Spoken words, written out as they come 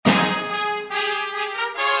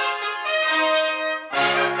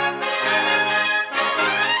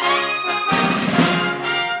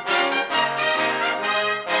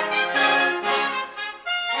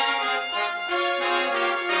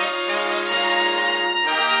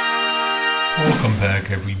Welcome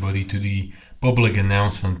back, everybody, to the Public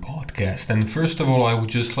Announcement Podcast. And first of all, I would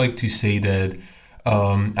just like to say that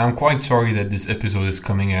I'm quite sorry that this episode is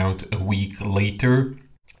coming out a week later.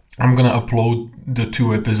 I'm gonna upload the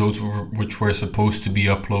two episodes which were supposed to be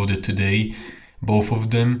uploaded today, both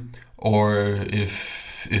of them. Or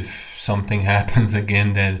if something happens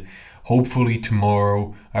again, then hopefully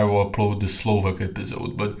tomorrow I will upload the Slovak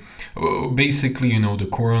episode. But basically, the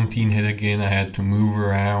quarantine hit again. I had to move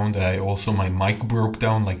around. My mic broke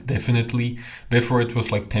down, like definitely. Before it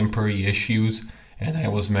was like temporary issues, and I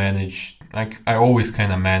always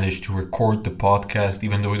kind of managed to record the podcast,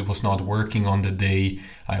 even though it was not working on the day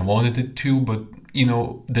I wanted it to. But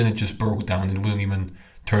then it just broke down. It wouldn't even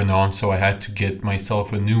turn on, so I had to get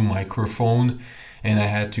myself a new microphone. And I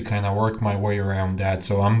had to kind of work my way around that,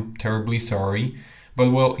 so I'm terribly sorry.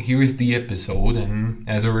 But well, here is the episode, and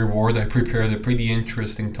as a reward, I prepared a pretty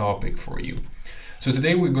interesting topic for you. So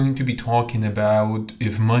today we're going to be talking about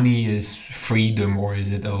if money is freedom or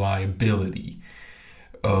is it a liability.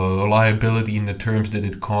 A liability in the terms that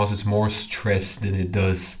it causes more stress than it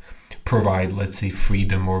does provide, let's say,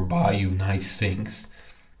 freedom or buy you nice things.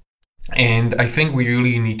 And I think we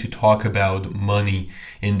really need to talk about money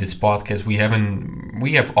in this podcast. We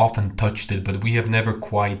have often touched it, but we have never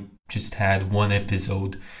quite just had one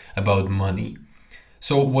episode about money.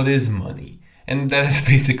 So what is money? And that is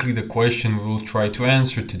basically the question we will try to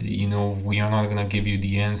answer today. We are not going to give you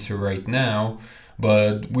the answer right now,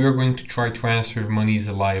 but we are going to try to answer if money is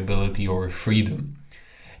a liability or a freedom.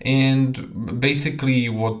 And basically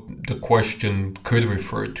what the question could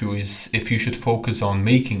refer to is if you should focus on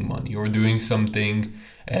making money or doing something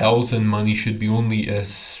else, and money should be only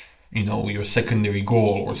as, your secondary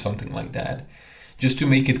goal or something like that. Just to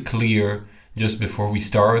make it clear, just before we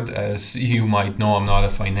start, as you might know, I'm not a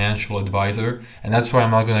financial advisor, and that's why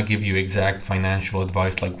I'm not going to give you exact financial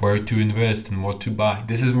advice like where to invest and what to buy.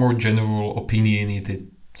 This is more general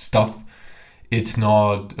opinionated stuff. It's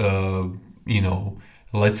not,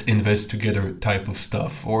 let's invest together type of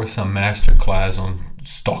stuff or some masterclass on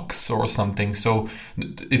stocks or something. So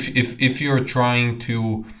if you're trying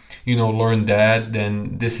to learn that,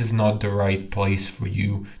 then this is not the right place for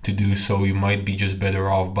you to do so. You might be just better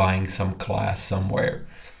off buying some class somewhere.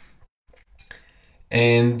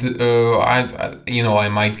 And I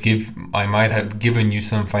might have given you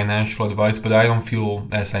some financial advice, but I don't feel,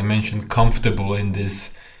 as I mentioned, comfortable in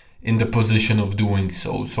the position of doing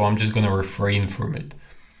so. So I'm just gonna refrain from it.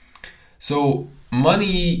 So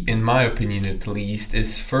money, in my opinion at least,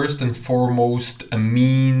 is first and foremost a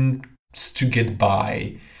means to get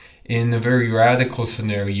by. In a very radical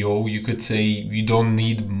scenario, you could say you don't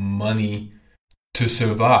need money to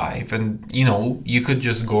survive. And, you could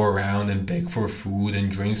just go around and beg for food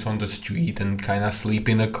and drinks on the street and kind of sleep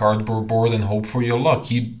in a cardboard board and hope for your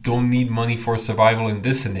luck. You don't need money for survival in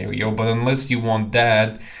this scenario, but unless you want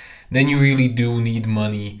that, then you really do need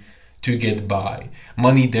money to get by.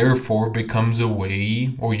 Money therefore becomes a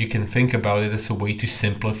way, or you can think about it as a way to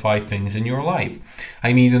simplify things in your life.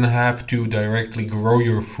 I mean, you don't have to directly grow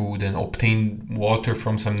your food and obtain water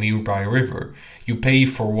from some nearby river. You pay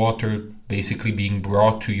for water basically being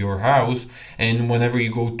brought to your house, and whenever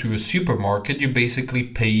you go to a supermarket, you basically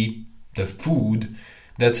pay the food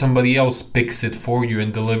that somebody else picks it for you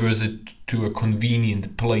and delivers it to a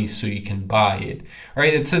convenient place so you can buy it.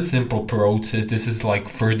 Right? It's a simple process. This is like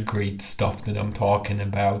third grade stuff that I'm talking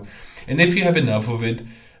about. And if you have enough of it,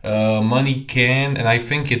 money can, and I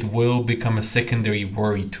think it will, become a secondary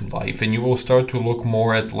worry to life. And you will start to look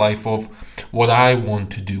more at life of what I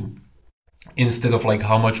want to do instead of like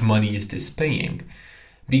how much money is this paying.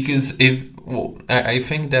 Because I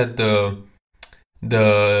think that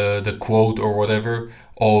the quote or whatever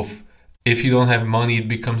of if you don't have money, it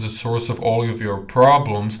becomes a source of all of your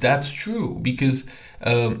problems. That's true, because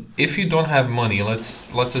if you don't have money,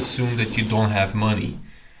 let's assume that you don't have money,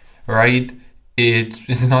 right?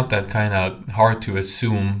 It's not that kind of hard to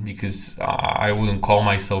assume, because I wouldn't call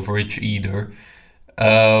myself rich either.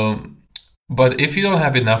 But if you don't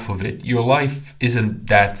have enough of it, your life isn't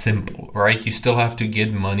that simple, right? You still have to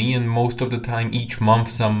get money, and most of the time each month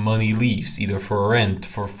some money leaves, either for rent,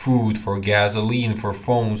 for food, for gasoline, for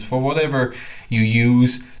phones, for whatever you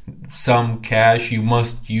use. Some cash, you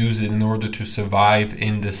must use it in order to survive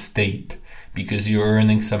in the state, because you're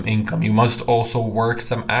earning some income. You must also work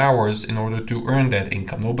some hours in order to earn that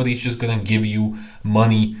income. Nobody's just gonna give you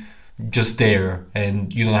money just there,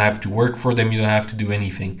 and you don't have to work for them, you don't have to do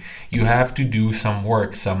anything. You have to do some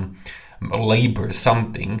work, some labor,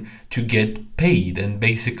 something to get paid, and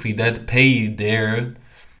basically that pay there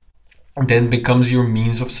then becomes your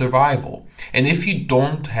means of survival. And if you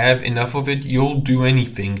don't have enough of it, you'll do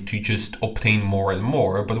anything to just obtain more and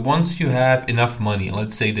more. But once you have enough money,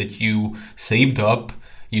 let's say that you saved up,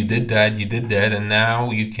 you did that, and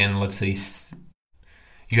now you can, let's say,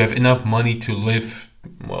 you have enough money to live,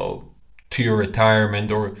 well, to your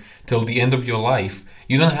retirement or till the end of your life.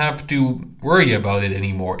 You don't have to worry about it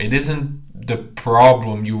anymore. It isn't the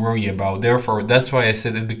problem you worry about. Therefore, that's why I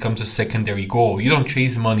said it becomes a secondary goal. You don't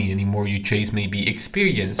chase money anymore. You chase maybe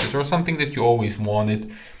experiences or something that you always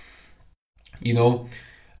wanted, you know.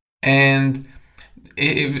 And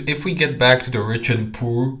if we get back to the rich and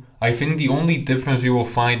poor, I think the only difference you will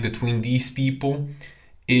find between these people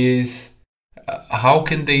is how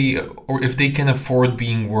can they, or if they can afford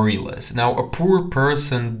being worryless. Now, a poor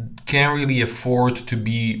person can't really afford to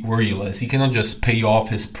be worryless. He cannot just pay off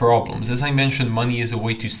his problems. As I mentioned, money is a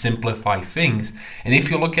way to simplify things. And if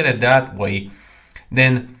you look at it that way,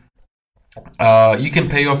 then you can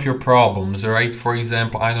pay off your problems, right? For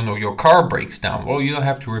example, I don't know, your car breaks down. Well, you don't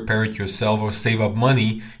have to repair it yourself or save up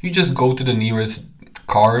money. You just go to the nearest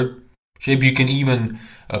car shop. You can even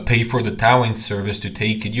pay for the towing service to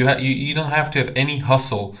take it. You don't have to have any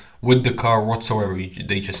hustle with the car whatsoever.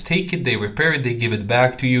 They just take it, they repair it, they give it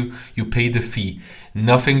back to you, you pay the fee.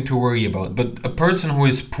 Nothing to worry about. But a person who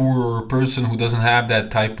is poor or a person who doesn't have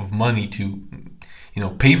that type of money to,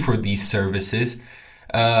 pay for these services,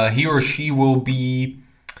 he or she will be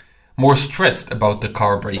more stressed about the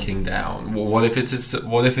car breaking down. Well, what if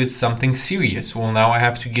it's something serious? Well, now I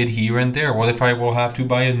have to get here and there. What if I will have to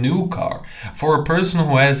buy a new car? For a person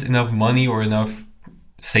who has enough money or enough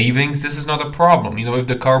savings, this is not a problem. If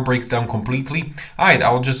the car breaks down completely, alright,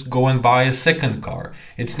 I'll just go and buy a second car.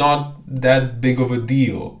 It's not that big of a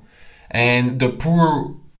deal. And the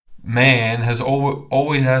poor man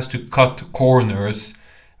always has to cut corners,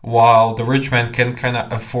 while the rich man can kind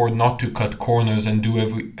of afford not to cut corners and do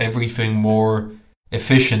everything more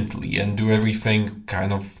efficiently and do everything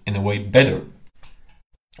kind of in a way better,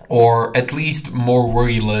 or at least more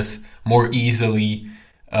worryless, more easily,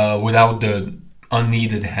 without the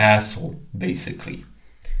unneeded hassle, basically.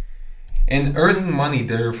 And earning money,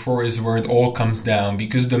 therefore, is where it all comes down,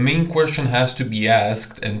 because the main question has to be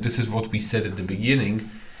asked, and this is what we said at the beginning,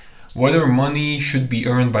 whether money should be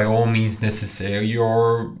earned by all means necessary,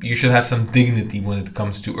 or you should have some dignity when it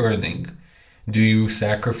comes to earning. Do you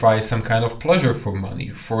sacrifice some kind of pleasure for money?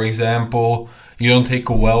 For example, you don't take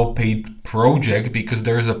a well-paid project because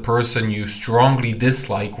there is a person you strongly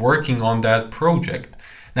dislike working on that project.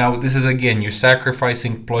 Now, this is again, you're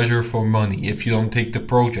sacrificing pleasure for money if you don't take the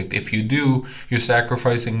project. If you do, you're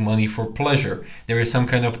sacrificing money for pleasure. There is some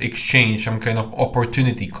kind of exchange, some kind of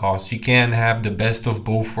opportunity cost. You can't have the best of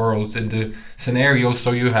both worlds in the scenario,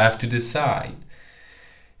 so you have to decide.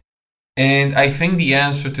 And I think the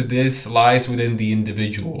answer to this lies within the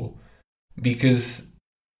individual, because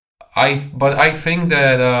I think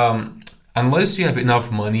that unless you have enough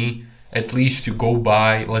money, at least to go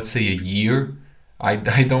by, let's say, a year. I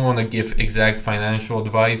don't want to give exact financial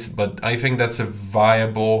advice, but I think that's a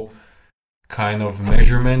viable kind of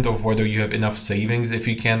measurement of whether you have enough savings, if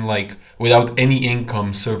you can, without any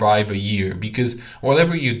income, survive a year. Because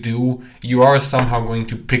whatever you do, you are somehow going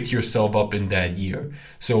to pick yourself up in that year.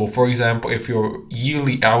 So, for example, if your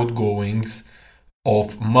yearly outgoings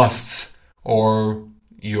of musts, or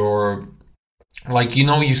your,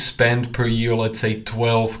 you spend per year, let's say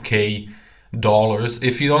 $12,000,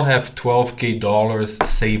 if you don't have $12,000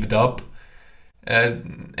 saved up,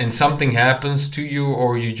 and something happens to you,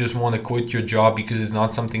 or you just want to quit your job because it's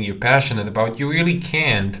not something you're passionate about, you really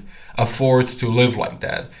can't afford to live like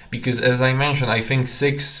that. Because as I mentioned, I think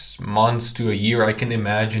 6 months to a year, I can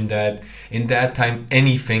imagine that in that time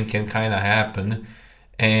anything can kind of happen,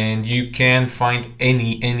 and you can't find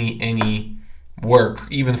any work,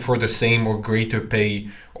 even for the same or greater pay,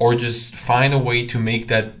 or just find a way to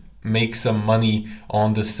make some money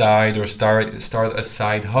on the side, or start a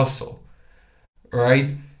side hustle,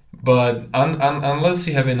 right? But unless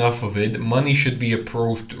you have enough of it, money should be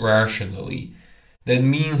approached rationally. That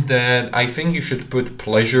means that I think you should put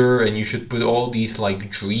pleasure, and you should put all these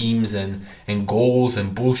dreams and goals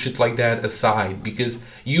and bullshit like that aside, because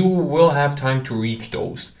you will have time to reach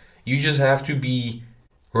those. You just have to be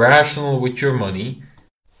rational with your money,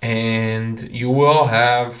 and you will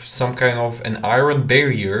have some kind of an iron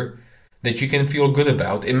barrier that you can feel good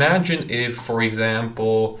about. Imagine if, for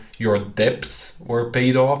example, your debts were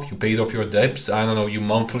paid off. You paid off your debts. I don't know, you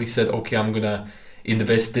monthly said, okay, I'm gonna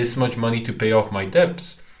invest this much money to pay off my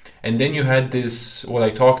debts. And then you had this, what I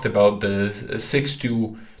talked about, the 6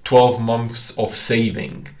 to 12 months of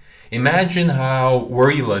saving. Imagine how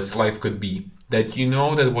worryless life could be. that you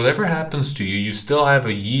know that whatever happens to you, you still have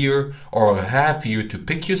a year or a half year to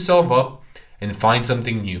pick yourself up and find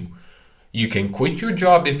something new. You can quit your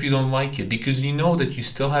job if you don't like it because you know that you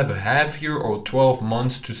still have a half year or 12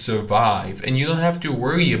 months to survive and you don't have to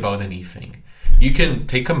worry about anything. You can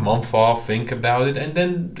take a month off, think about it, and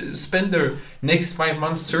then spend the next 5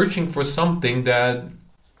 months searching for something that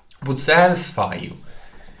would satisfy you.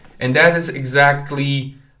 And that is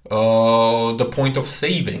exactly the point of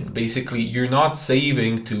saving. Basically, you're not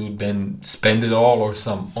saving to then spend it all or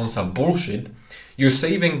on some bullshit. You're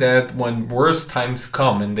saving that when worse times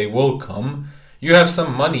come, and they will come, you have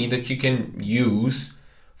some money that you can use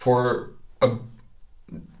for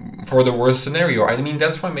the worst scenario. I mean,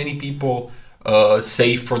 that's why many people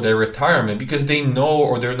save for their retirement, because they know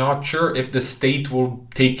or they're not sure if the state will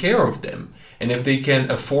take care of them and if they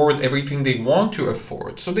can afford everything they want to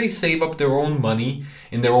afford. So they save up their own money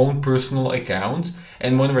in their own personal accounts,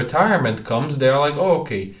 and when retirement comes, they're like, oh,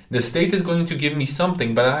 okay, the state is going to give me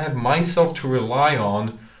something, but I have myself to rely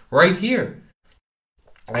on right here.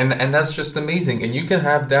 And that's just amazing. And you can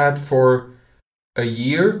have that for a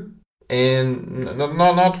year and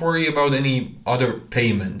not worry about any other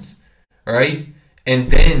payments, right?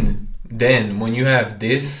 And then when you have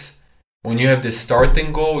this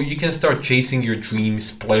starting goal, you can start chasing your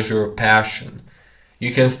dreams, pleasure, passion.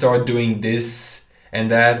 You can start doing this and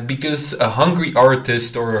that, because a hungry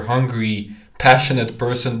artist or a hungry, passionate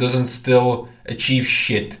person doesn't still achieve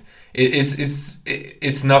shit.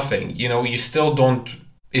 It's nothing. You know, you still don't.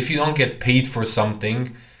 If you don't get paid for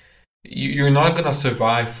something, you're not gonna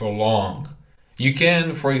survive for long. You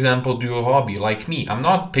can, for example, do a hobby like me. I'm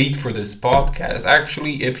not paid for this podcast.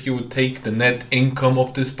 Actually, if you would take the net income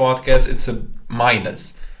of this podcast, it's a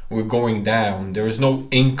minus. We're going down. There is no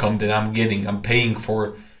income that I'm getting. I'm paying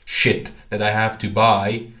for shit that I have to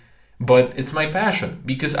buy. But it's my passion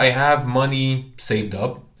because I have money saved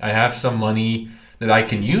up. I have some money that I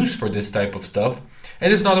can use for this type of stuff.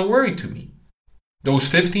 And it's not a worry to me. Those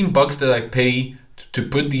 $15 that I pay to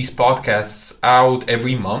put these podcasts out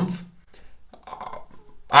every month,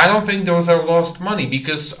 I don't think those are lost money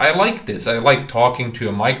because I like this. I like talking to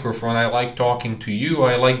a microphone. I like talking to you.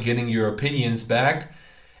 I like getting your opinions back.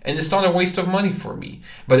 And it's not a waste of money for me.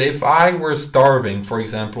 But if I were starving, for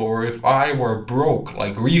example, or if I were broke,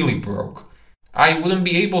 like really broke, I wouldn't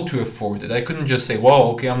be able to afford it. I couldn't just say, well,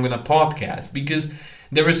 okay, I'm going to podcast, because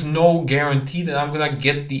there is no guarantee that I'm going to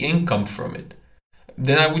get the income from it.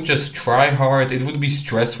 Then I would just try hard. It would be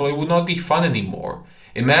stressful. It would not be fun anymore.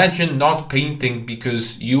 Imagine not painting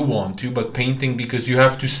because you want to, but painting because you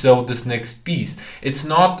have to sell this next piece. It's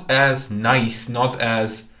not as nice, not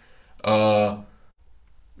as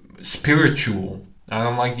spiritual. I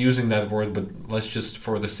don't like using that word, but let's just,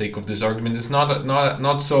 for the sake of this argument, it's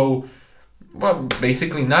not so, well,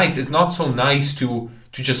 basically nice. It's not so nice to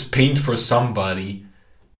just paint for somebody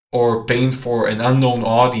or paint for an unknown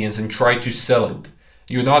audience and try to sell it.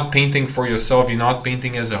 You're not painting for yourself. You're not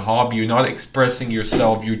painting as a hobby. You're not expressing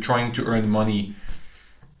yourself. You're trying to earn money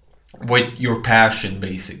with your passion,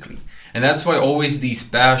 basically. And that's why always these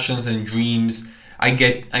passions and dreams, I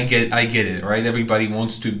get it, right? Everybody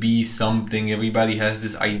wants to be something. Everybody has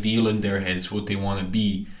this ideal in their heads, what they want to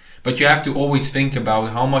be. But you have to always think about,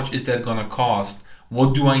 how much is that going to cost?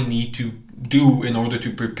 What do I need to do in order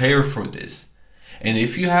to prepare for this? And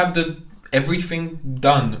if you have everything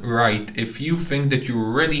done right, if you think that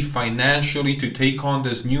you're ready financially to take on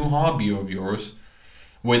this new hobby of yours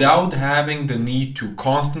without having the need to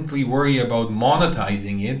constantly worry about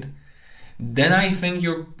monetizing it, then I think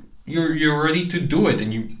you're ready to do it,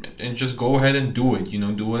 and just go ahead and do it.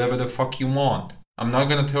 Do whatever the fuck you want. I'm not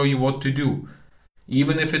gonna tell you what to do,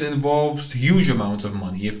 even if it involves huge amounts of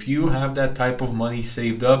money. If you have that type of money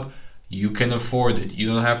saved up, you can afford it. You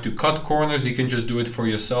don't have to cut corners. You can just do it for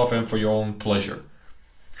yourself and for your own pleasure.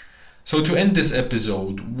 So to end this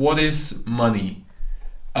episode, what is money?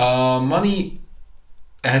 Money,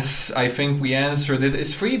 as I think we answered it,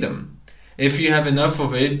 is freedom. If you have enough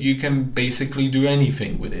of it, you can basically do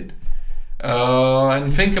anything with it.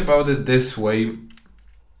 And think about it this way,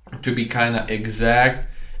 to be kind of exact.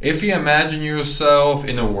 If you imagine yourself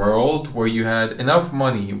in a world where you had enough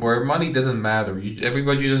money, where money didn't matter,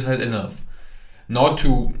 everybody just had enough, not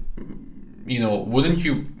to, wouldn't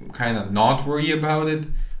you kind of not worry about it?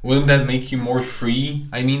 Wouldn't that make you more free?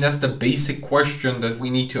 I mean, that's the basic question that we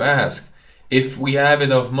need to ask. If we have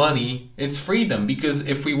enough money, it's freedom, because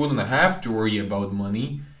if we wouldn't have to worry about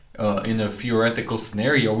money, in a theoretical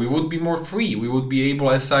scenario, we would be more free. We would be able,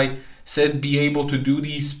 as I said, be able to do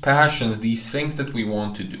these passions, these things that we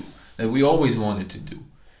want to do, that we always wanted to do.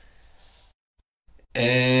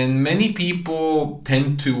 And many people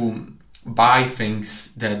tend to buy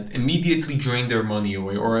things that immediately drain their money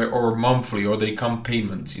away, or monthly, or they come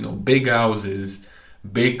payments, big houses,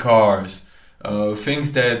 big cars,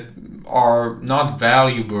 things that are not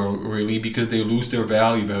valuable really because they lose their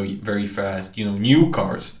value very, very fast. New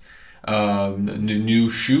cars, new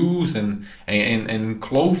shoes, and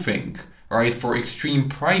clothing, right, for extreme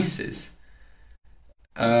prices.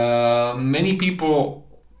 Many people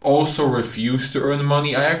also refuse to earn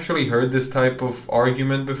money. I actually heard this type of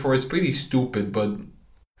argument before. It's pretty stupid, but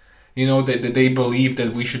that they believe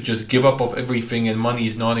that we should just give up of everything and money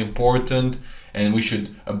is not important, and we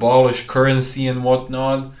should abolish currency and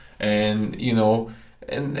whatnot. And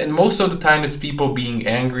most of the time it's people being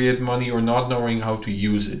angry at money or not knowing how to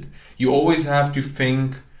use it. You always have to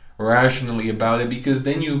think rationally about it, because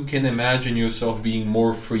then you can imagine yourself being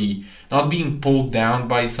more free, not being pulled down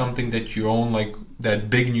by something that you own, like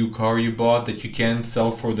that big new car you bought that you can't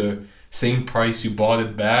sell for the same price you bought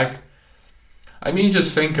it back. I mean,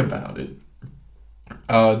 just think about it.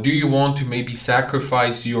 Do you want to maybe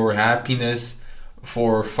sacrifice your happiness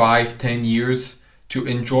for 5-10 years to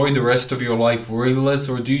enjoy the rest of your life worthless,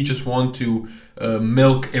 or do you just want to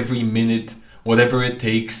milk every minute, whatever it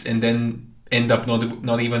takes, and then end up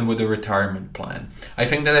not even with a retirement plan? I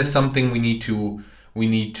think that is something we need to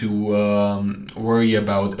worry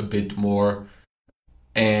about a bit more.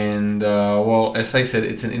 And well, as I said,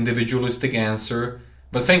 it's an individualistic answer,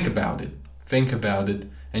 but think about it,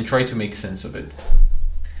 and try to make sense of it.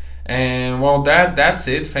 And well, that's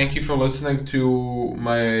it. Thank you for listening to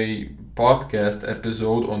my podcast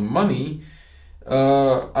episode on money.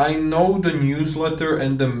 I know the newsletter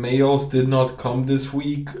and the mails did not come this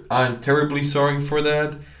week. I'm terribly sorry for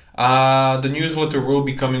that. The newsletter will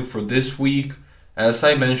be coming for this week. As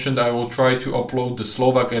I mentioned, I will try to upload the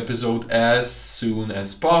Slovak episode as soon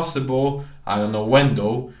as possible. I don't know when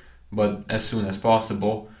though, but as soon as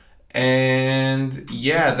possible. And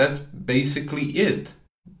yeah, that's basically it.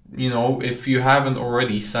 If you haven't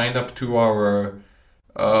already signed up to our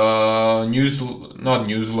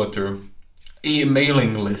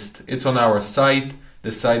emailing list, it's on our site.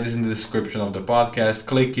 The site is in the description of the podcast.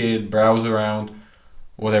 Click it, browse around,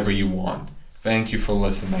 whatever you want. Thank you for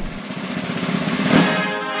listening.